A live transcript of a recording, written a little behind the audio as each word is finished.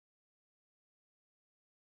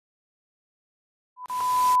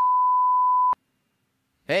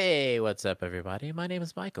Hey, what's up, everybody? My name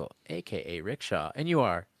is Michael, aka Rickshaw, and you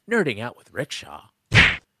are Nerding Out with Rickshaw,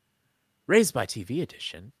 Raised by TV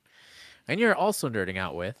edition. And you're also nerding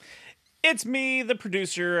out with. It's me, the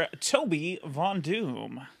producer, Toby Von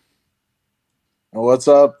Doom. What's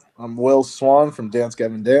up? I'm Will Swan from Dance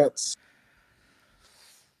Gavin Dance.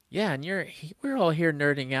 Yeah, and we're all here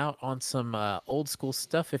nerding out on some old school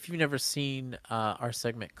stuff. If you've never seen our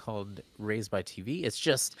segment called Raised by TV, it's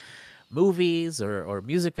just movies or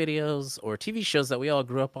music videos or TV shows that we all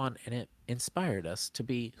grew up on, and it inspired us to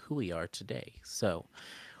be who we are today. So,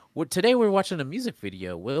 today we're watching a music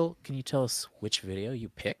video. Will, can you tell us which video you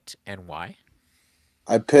picked and why?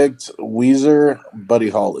 I picked Weezer Buddy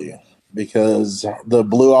Holly because the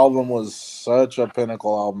Blue album was such a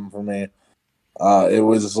pinnacle album for me. It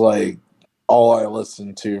was like all I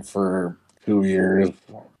listened to for 2 years.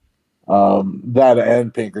 That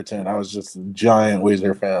and Pinkerton. I was just a giant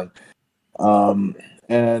Weezer fan. Um,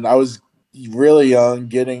 and I was really young,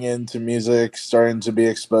 getting into music, starting to be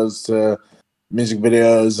exposed to music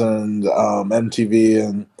videos and MTV.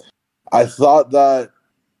 And I thought that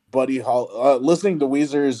listening to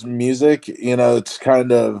Weezer's music, it's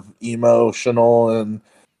kind of emotional. And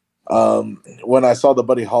when I saw the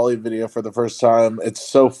Buddy Holly video for the first time, it's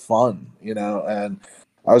so fun, and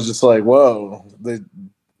I was just like, whoa,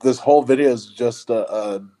 this whole video is just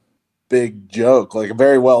a big joke, like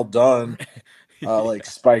very well done, like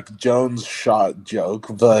Spike Jones shot joke,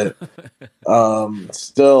 but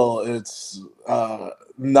still, it's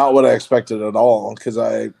not what I expected at all, because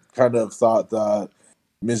I kind of thought that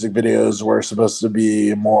music videos were supposed to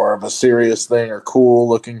be more of a serious thing or cool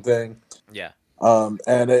looking thing. Yeah.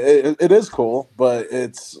 And it is cool, but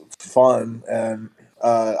it's fun. And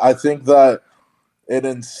I think that it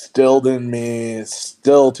instilled in me,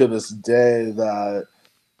 still to this day, that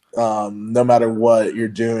no matter what you're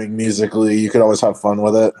doing musically, you can always have fun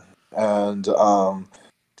with it and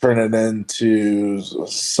turn it into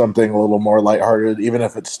something a little more lighthearted, even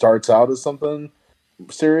if it starts out as something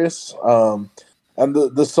serious. And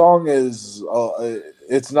the song is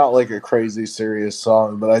it's not like a crazy serious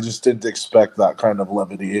song, but I just didn't expect that kind of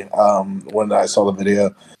levity when I saw the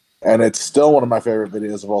video, and it's still one of my favorite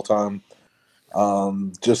videos of all time.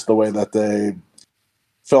 Just the way that they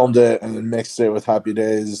filmed it and then mixed it with Happy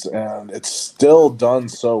Days, and it's still done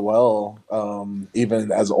so well,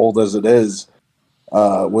 even as old as it is,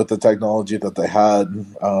 with the technology that they had.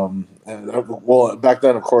 Well, back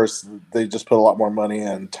then, of course, they just put a lot more money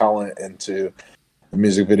and talent into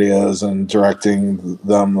music videos and directing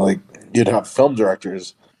them. Like, you'd have film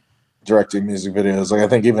directors directing music videos. Like, I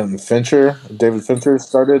think even David Fincher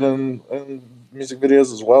started in music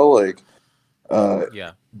videos as well. Like,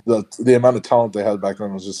 Yeah. the amount of talent they had back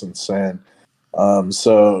then was just insane.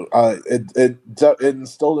 So it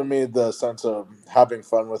instilled in me the sense of having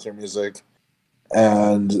fun with your music,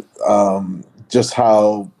 and just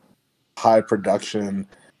how high production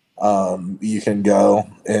you can go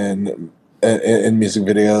in music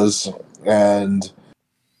videos, and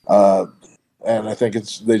uh, and I think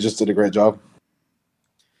they just did a great job.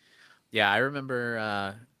 Yeah, I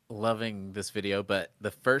remember loving this video, but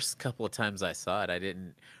the first couple of times I saw it, I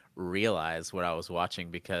didn't realize what I was watching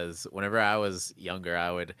because whenever I was younger,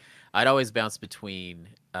 I'd always bounce between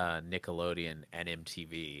Nickelodeon and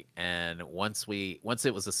MTV, and once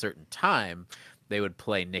it was a certain time, they would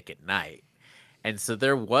play Nick at Night. And so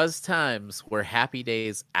there was times where Happy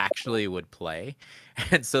Days actually would play.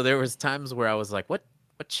 And so there was times where I was like, what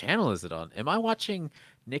channel is it on? Am I watching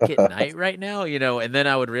Nick at Night right now? And then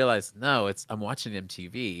I would realize, no, I'm watching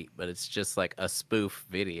MTV, but it's just like a spoof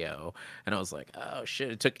video. And I was like, oh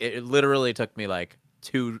shit. It literally took me like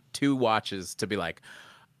two watches to be like,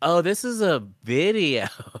 oh, this is a video.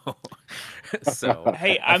 So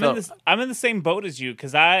Hey, I felt I'm in the same boat as you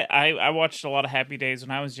because I watched a lot of Happy Days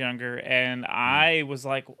when I was younger, and I was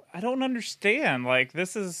like, I don't understand. Like,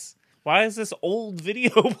 why is this old video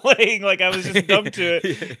playing? Like, I was just dumb to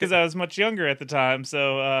it because I was much younger at the time.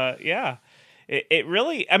 So yeah. It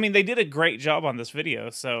really, I mean, they did a great job on this video,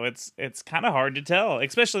 so it's kind of hard to tell,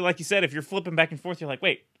 especially like you said, if you're flipping back and forth, you're like,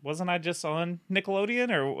 wait, wasn't I just on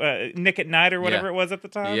Nickelodeon or Nick at Night or whatever yeah. it was at the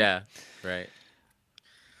time? Yeah, right.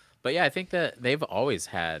 But yeah, I think that they've always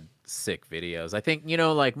had sick videos. I think,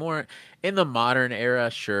 like more in the modern era,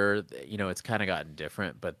 sure, it's kind of gotten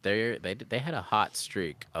different, but they had a hot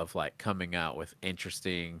streak of like coming out with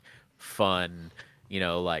interesting, fun,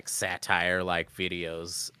 like satire like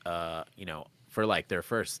videos, for like their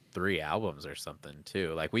first three albums or something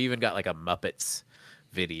too. Like we even got like a Muppets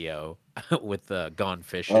video with Gone Oh,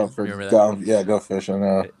 Fishing. for You remember that? Go fishing.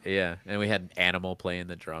 Yeah, and we had an animal playing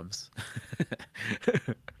the drums.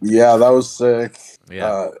 Yeah, that was sick.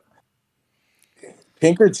 Yeah.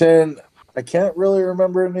 Pinkerton. I can't really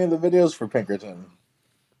remember any of the videos for Pinkerton.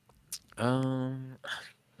 Um.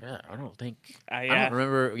 Yeah, I don't think. I don't Yeah.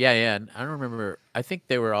 remember. Yeah, yeah. I don't remember. I think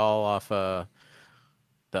they were all off the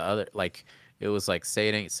other. Like it was like "Say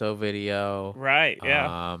It Ain't So" video. Right.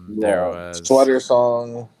 Yeah. There Yeah, was Sweater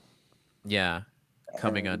Song, yeah,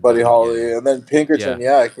 "Coming and Buddy Undone" Holly, again. and then Pinkerton.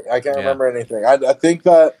 Yeah, Yeah, I can't yeah, remember anything. I think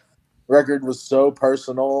that record was so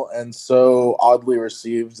personal and so oddly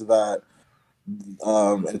received that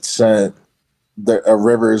it sent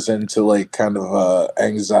Rivers into like kind of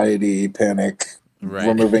anxiety, panic, right.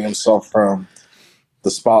 removing himself from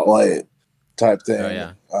the spotlight type Oh thing.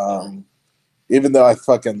 yeah, Even though I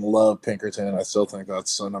fucking love Pinkerton, I still think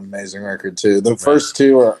that's an amazing record too. The right. first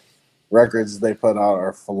two records they put out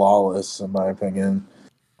are flawless in my opinion.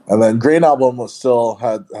 And then Green Album was still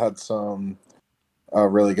had some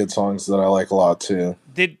really good songs that I like a lot too.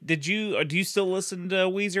 Did you do you still listen to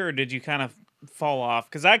Weezer, or did you kind of fall off?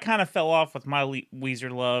 Because I kind of fell off with my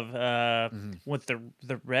Weezer love with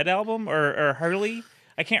the Red album or Hurley.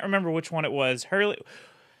 I can't remember which one it was. Hurley.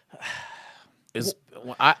 Is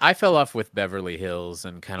I fell off with Beverly Hills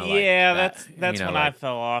and kind of like Yeah, that, that's you know, when I like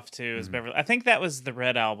fell off too. Is Beverly? I think that was the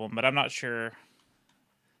Red album, but I'm not sure.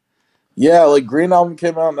 Yeah, like Green Album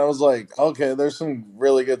came out and I was like, okay, there's some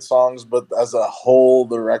really good songs, but as a whole,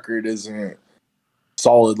 the record isn't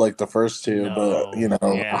solid like the first two. But No. you know,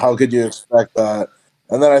 Yeah. how could you expect that?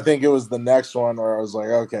 And then I think it was the next one where I was like,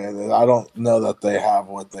 okay, I don't know that they have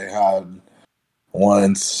what they had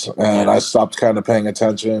once, and I stopped kind of paying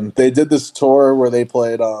attention. They did this tour where they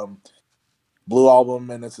played Blue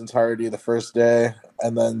Album in its entirety the first day,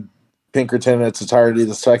 and then Pinkerton in its entirety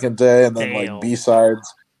the second day, and then like Damn.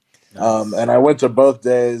 B-sides. nice. And I went to both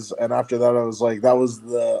days, and after that, I was like, that was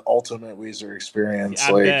the ultimate Weezer experience.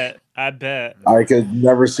 I Like, bet. I bet. I could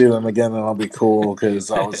never see them again, and I'll be cool because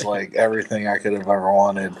that was like everything I could have ever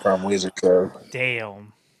wanted from Weezer. So,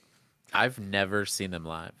 Damn. I've never seen them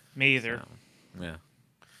live. Me either. So, yeah.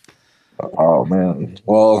 oh man,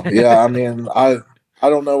 well, yeah, I mean, I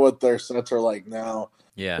don't know what their sets are like now.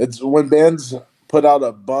 Yeah. It's when bands put out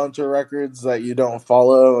a bunch of records that you don't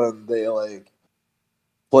follow, and they like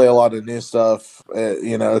play a lot of new stuff.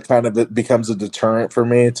 You know, it becomes a deterrent for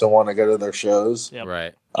me to want to go to their shows. Yep.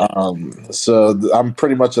 Right. So I'm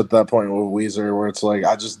pretty much at that point with Weezer where it's like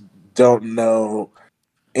I just don't know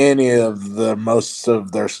any of most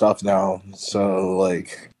of their stuff now. So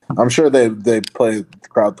like I'm sure they play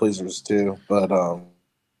crowd pleasers too, but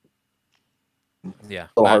Yeah.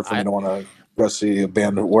 it's so hard for me to want to go see a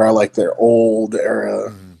band where I like their old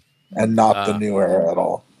era and not the new era at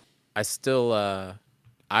all. I still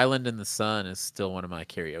 "Island in the Sun" is still one of my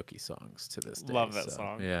karaoke songs to this day. Love that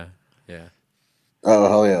song. Yeah. Yeah. Oh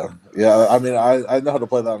hell yeah, yeah! I mean, I know how to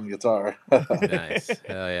play that on guitar. Nice.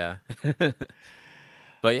 Hell yeah.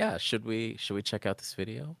 But yeah, should we check out this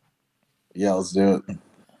video? Yeah, let's do it.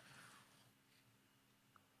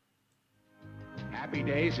 Happy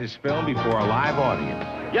Days is filmed before a live audience.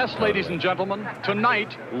 Yes, ladies and gentlemen,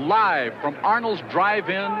 tonight, live from Arnold's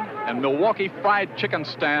Drive-In and Milwaukee Fried Chicken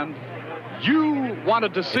Stand, you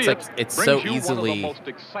wanted to see It's like it's brings so you one of the easily most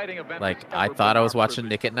exciting events like ever I been thought I was on watching Privy.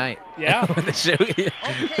 Nick at Night. Yeah. When the show- Okay,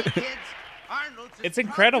 kids, Arnold's is It's proud to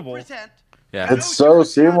incredible. present Yeah. It's so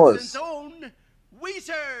seamless. Wisconsin's own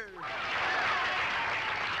Weezer.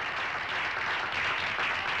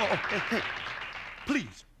 Oh, hey,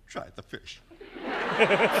 please try the fish.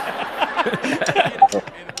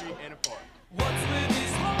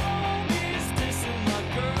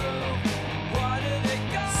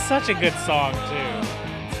 Such a good song too.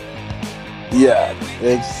 Yeah,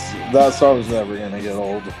 that song's never gonna get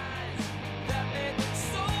old.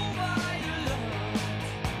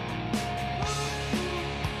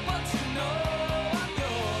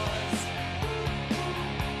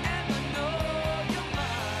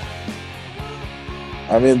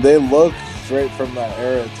 I mean, they look straight from that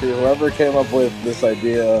era too. Whoever came up with this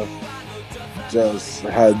idea just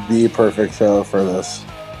had the perfect show for this.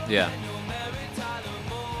 Yeah.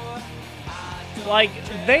 Like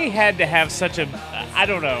they had to have such a, I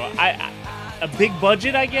don't know, a big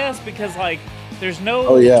budget, I guess, because like there's no,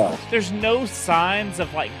 Oh yeah, there's no signs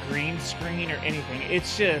of like green screen or anything.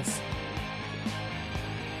 It's just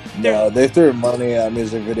no, they threw money at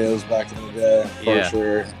music videos back in the day for Yeah.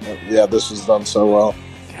 sure. Yeah, this was done so well.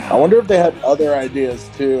 I wonder if they had other ideas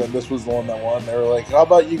too, and this was the one that won. They were like, "How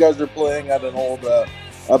about you guys are playing at an old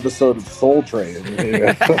episode of Soul Train?"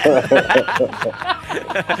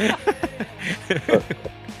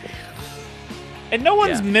 and no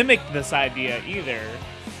one's Yeah. mimicked this idea either.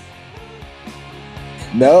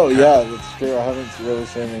 No, yeah, that's true. I haven't really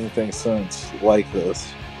seen anything since like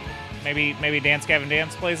this. Maybe Dance Gavin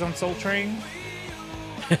Dance plays on Soul Train.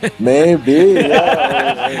 Maybe,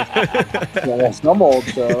 yeah. Or some old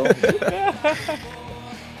show.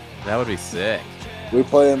 That would be sick. We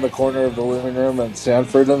play in the corner of the living room in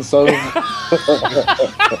Sanford and stuff.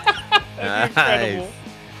 Incredible.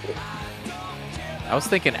 I was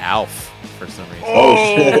thinking Alf for some reason. Oh,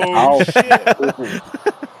 shit. Alf. shit.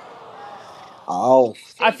 Alf.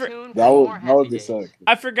 That would be sick.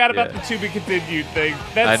 I forgot about Yeah. the to be continued thing.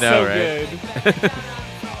 That's I know, so right? good.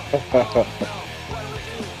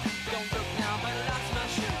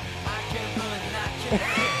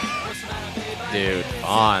 Dude,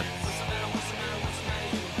 on.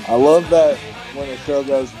 I love that when a show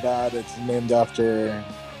goes bad, it's named after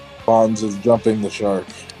Fonz jumping the shark.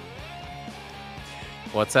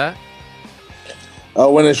 What's that?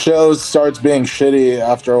 When a show starts being shitty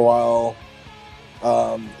after a while,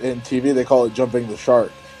 in TV, they call it jumping the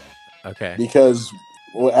shark. Okay. Because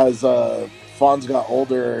as Fonz got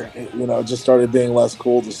older, it just started being less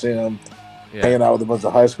cool to see him hanging out with a bunch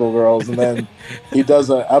of high school girls. And then he does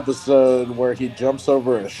an episode where he jumps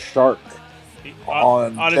over a shark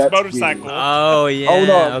on his jet motorcycle. ski. Oh, yeah. Oh,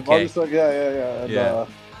 no. Okay. Motorcycle, yeah.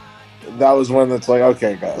 And, that was when it's like,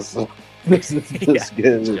 okay, guys. This is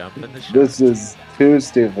too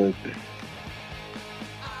stupid.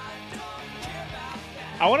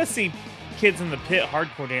 I want to see kids in the pit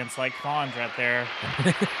hardcore dance like Fonz right there.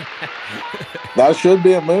 That should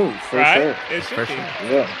be a move, for Right? sure. It should For be. sure.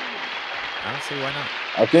 Yeah. I don't see why not.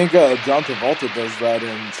 I think John Travolta does that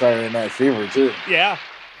in Saturday Night Fever, too. Yeah.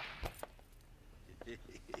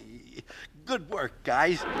 Good work,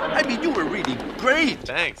 guys. I mean, you were really great.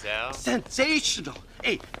 Thanks, Al. Sensational.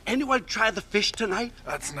 Hey, anyone try the fish tonight?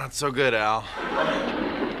 That's not so good, Al.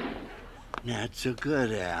 Not so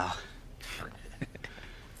good, Al.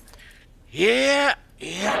 Yeah.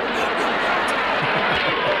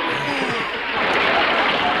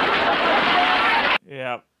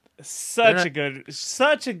 Yeah. Such a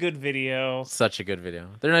good video. Such a good video.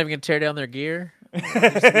 They're not even going to tear down their gear.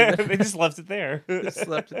 They just left it there. Just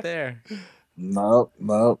left it there. Nope.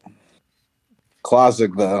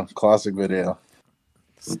 Classic, though. Classic video.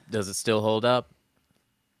 Does it still hold up?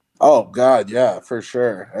 Oh, God, yeah, for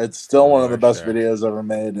sure. It's still one of the For best sure. videos ever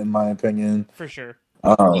made, in my opinion. For sure.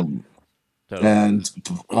 Totally. And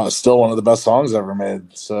still one of the best songs ever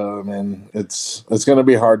made. So, I mean, it's going to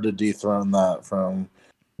be hard to dethrone that from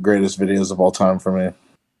greatest videos of all time for me.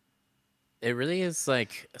 It really is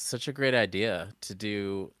like such a great idea to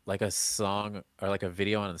do like a song or like a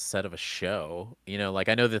video on the set of a show. Like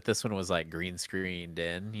I know that this one was like green screened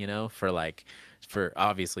in, for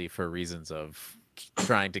obviously for reasons of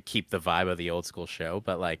trying to keep the vibe of the old school show.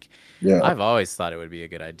 But like, Yeah. I've always thought it would be a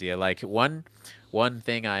good idea. Like one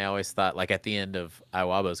thing I always thought, like at the end of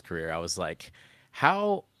Iwabo's career, I was like,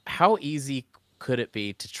 how easy could it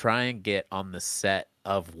be to try and get on the set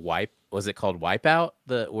of was it called Wipeout,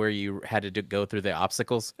 where you had to go through the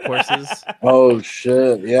obstacles courses? Oh,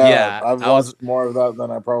 shit. Yeah. Yeah, I've I watched more of that than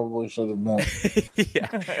I probably should have done.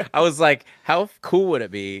 Yeah, I was like, how cool would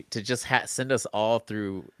it be to just send us all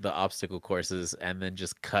through the obstacle courses and then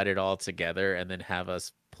just cut it all together and then have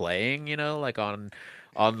us playing, like on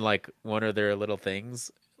like one of their little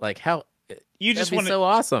things? Like how You just that'd be wanted so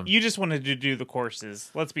awesome. You just wanted to do the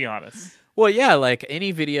courses. Let's be honest. Well, yeah, like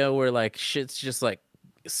any video where like shit's just like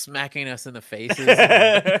smacking us in the faces.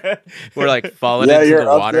 We're like falling into you're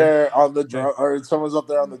the up water. there on the drum, or someone's up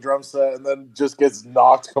there on the drum set and then just gets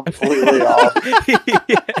knocked completely off.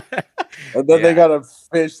 And then they gotta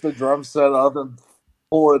fish the drum set up and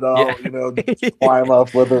pull it out, climb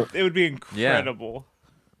up with it. It would be incredible.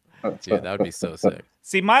 Dude, that would be so sick.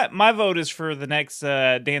 See, my vote is for the next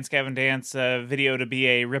Dance Gavin Dance video to be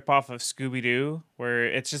a ripoff of Scooby-Doo, where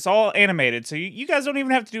it's just all animated. So you guys don't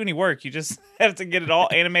even have to do any work. You just have to get it all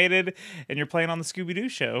animated, and you're playing on the Scooby-Doo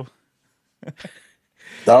show.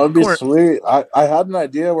 That would be sweet. I had an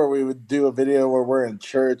idea where we would do a video where we're in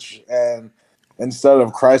church, and instead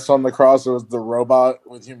of Christ on the cross, it was the robot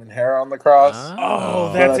with human hair on the cross.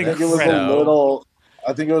 Oh, that's incredible.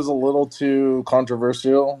 I think it was a little too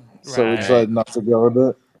controversial, so we Right. decided not to go with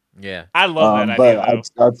it. Yeah, I love that but idea,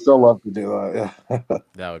 I'd still love to do that. Yeah,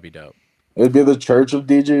 that would be dope. it'd be the Church of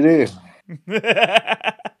DGD.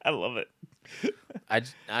 I love it. I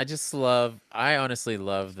honestly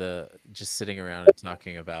love just sitting around and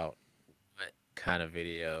talking about what kind of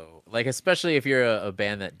video, like especially if you're a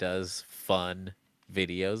band that does fun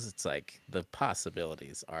videos, it's like the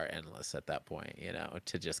possibilities are endless at that point,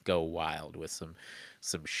 to just go wild with some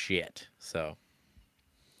shit. So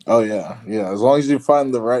Oh yeah. As long as you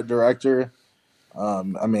find the right director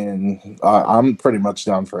I mean, I'm pretty much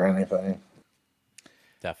down for anything.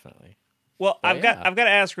 Definitely. Well, But I've got to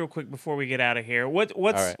ask real quick before we get out of here. What's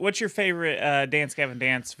right. what's your favorite Dance Gavin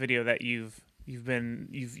Dance video that you've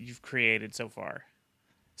created so far?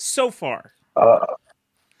 So far.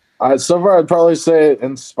 So far, I'd probably say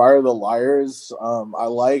Inspire the Liars. I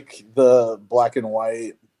like the black and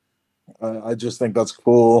white. I just think that's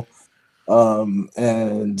cool.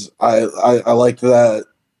 And I like that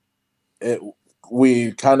it.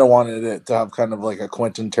 We kind of wanted it to have kind of like a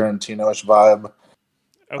Quentin Tarantino-ish vibe.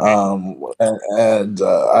 Okay.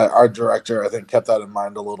 Our director, I think, kept that in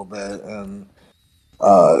mind a little bit, and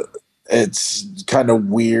it's kind of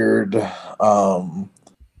weird. I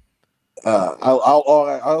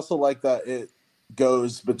also like that it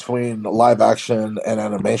goes between live action and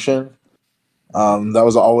animation. That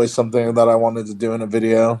was always something that I wanted to do in a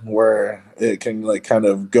video where it can like kind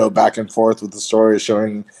of go back and forth with the story,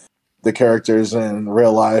 showing the characters in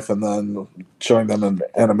real life and then showing them in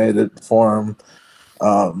animated form.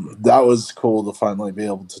 That was cool to finally be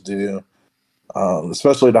able to do,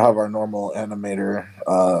 especially to have our normal animator,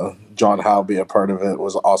 John Howe, be a part of it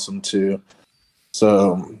was awesome too.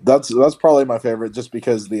 So that's probably my favorite, just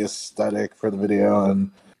because the aesthetic for the video and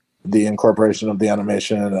the incorporation of the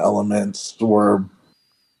animation elements were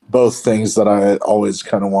both things that I always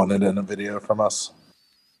kind of wanted in a video from us.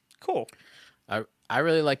 Cool. I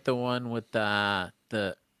really like the one with the.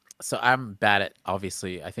 So I'm bad at,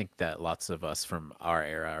 obviously, I think that lots of us from our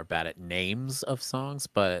era are bad at names of songs,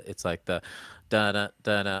 but it's like the da da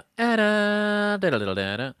da da da da da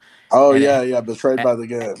da da. Oh And yeah, Betrayed it, by the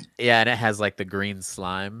Game. yeah, and it has like the green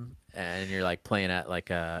slime, and you're like playing at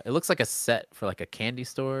like it looks like a set for like a candy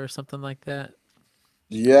store or something like that.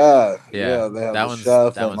 Yeah, Yeah, they have the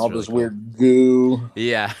chef that and one's all really this cool. weird goo.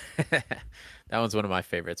 Yeah, that one's one of my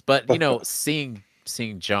favorites. But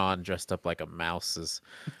seeing John dressed up like a mouse is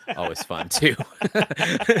always fun too.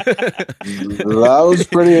 That was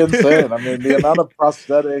pretty insane. I mean, the amount of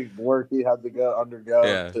prosthetic work he had to undergo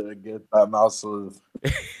Yeah. to get that mouse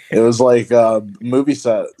it was like movie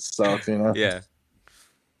set stuff, you know. Yeah.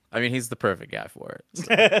 I mean, he's the perfect guy for it. So.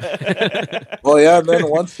 Well, yeah, and then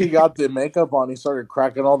once he got the makeup on, he started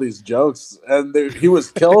cracking all these jokes, and he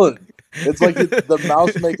was killing. It's like the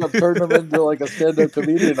mouse makeup turned him into like a stand-up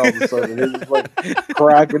comedian all of a sudden. He was like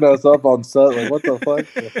cracking us up on set, like, what the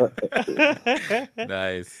fuck?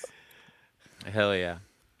 Nice. Hell yeah.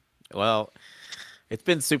 Well, it's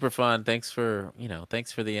been super fun. Thanks for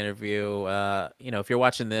the interview. If you're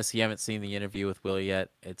watching this, you haven't seen the interview with Will yet,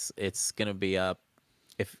 it's gonna be up.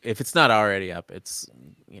 If it's not already up, it's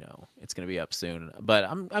gonna be up soon. But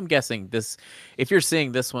I'm guessing this. If you're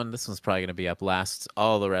seeing this one's probably gonna be up last.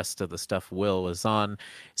 All the rest of the stuff Will was on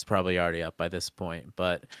is probably already up by this point.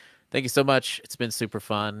 But thank you so much. It's been super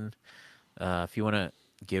fun. If you want to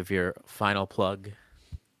give your final plug.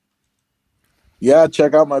 Yeah,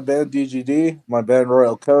 check out my band DGD, my band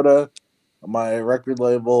Royal Coda, my record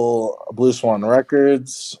label Blue Swan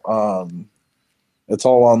Records. It's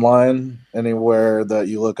all online anywhere that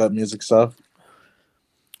you look up music stuff.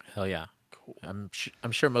 Hell yeah, cool. I'm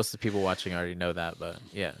sure most of the people watching already know that, but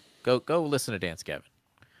yeah, go listen to Dance Gavin.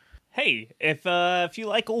 Hey, if you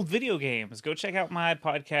like old video games, go check out my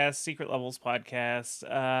podcast, Secret Levels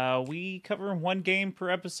Podcast. We cover one game per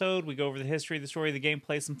episode. We go over the history, the story, the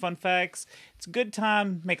gameplay, some fun facts. It's a good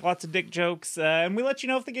time. Make lots of dick jokes, and we let you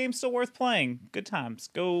know if the game's still worth playing. Good times.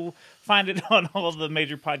 Go find it on all of the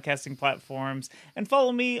major podcasting platforms, and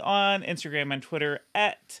follow me on Instagram and Twitter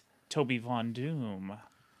at Toby Von Doom.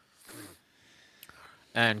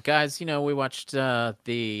 And guys, we watched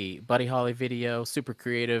the Buddy Holly video, super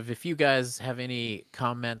creative. If you guys have any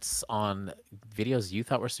comments on videos you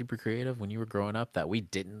thought were super creative when you were growing up that we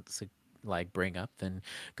didn't bring up, then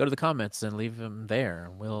go to the comments and leave them there.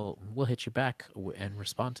 We'll hit you back and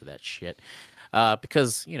respond to that shit.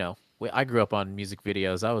 Because I grew up on music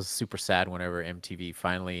videos. I was super sad whenever MTV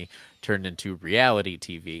finally turned into reality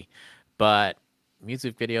TV, but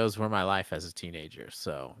music videos were my life as a teenager.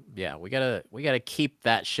 So yeah, we gotta keep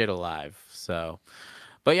that shit alive. So,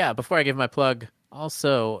 but yeah, before I give my plug,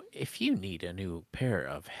 also, if you need a new pair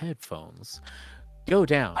of headphones, go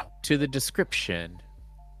down to the description.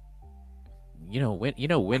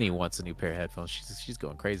 Winnie wants a new pair of headphones. She's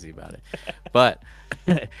going crazy about it. But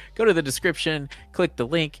go to the description, click the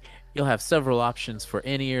link. You'll have several options for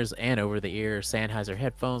in-ears and over-the-ear Sennheiser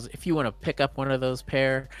headphones. If you want to pick up one of those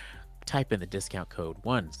pair, type in the discount code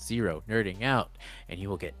 10nerdingout and you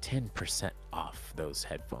will get 10% off those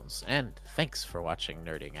headphones. And thanks for watching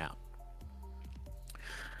Nerding Out.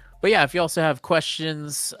 But yeah, if you also have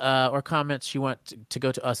questions or comments you want to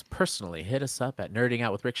go to us personally, hit us up at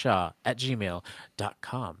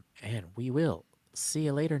nerdingoutwithrickshaw@gmail.com. And we will see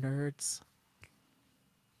you later, nerds.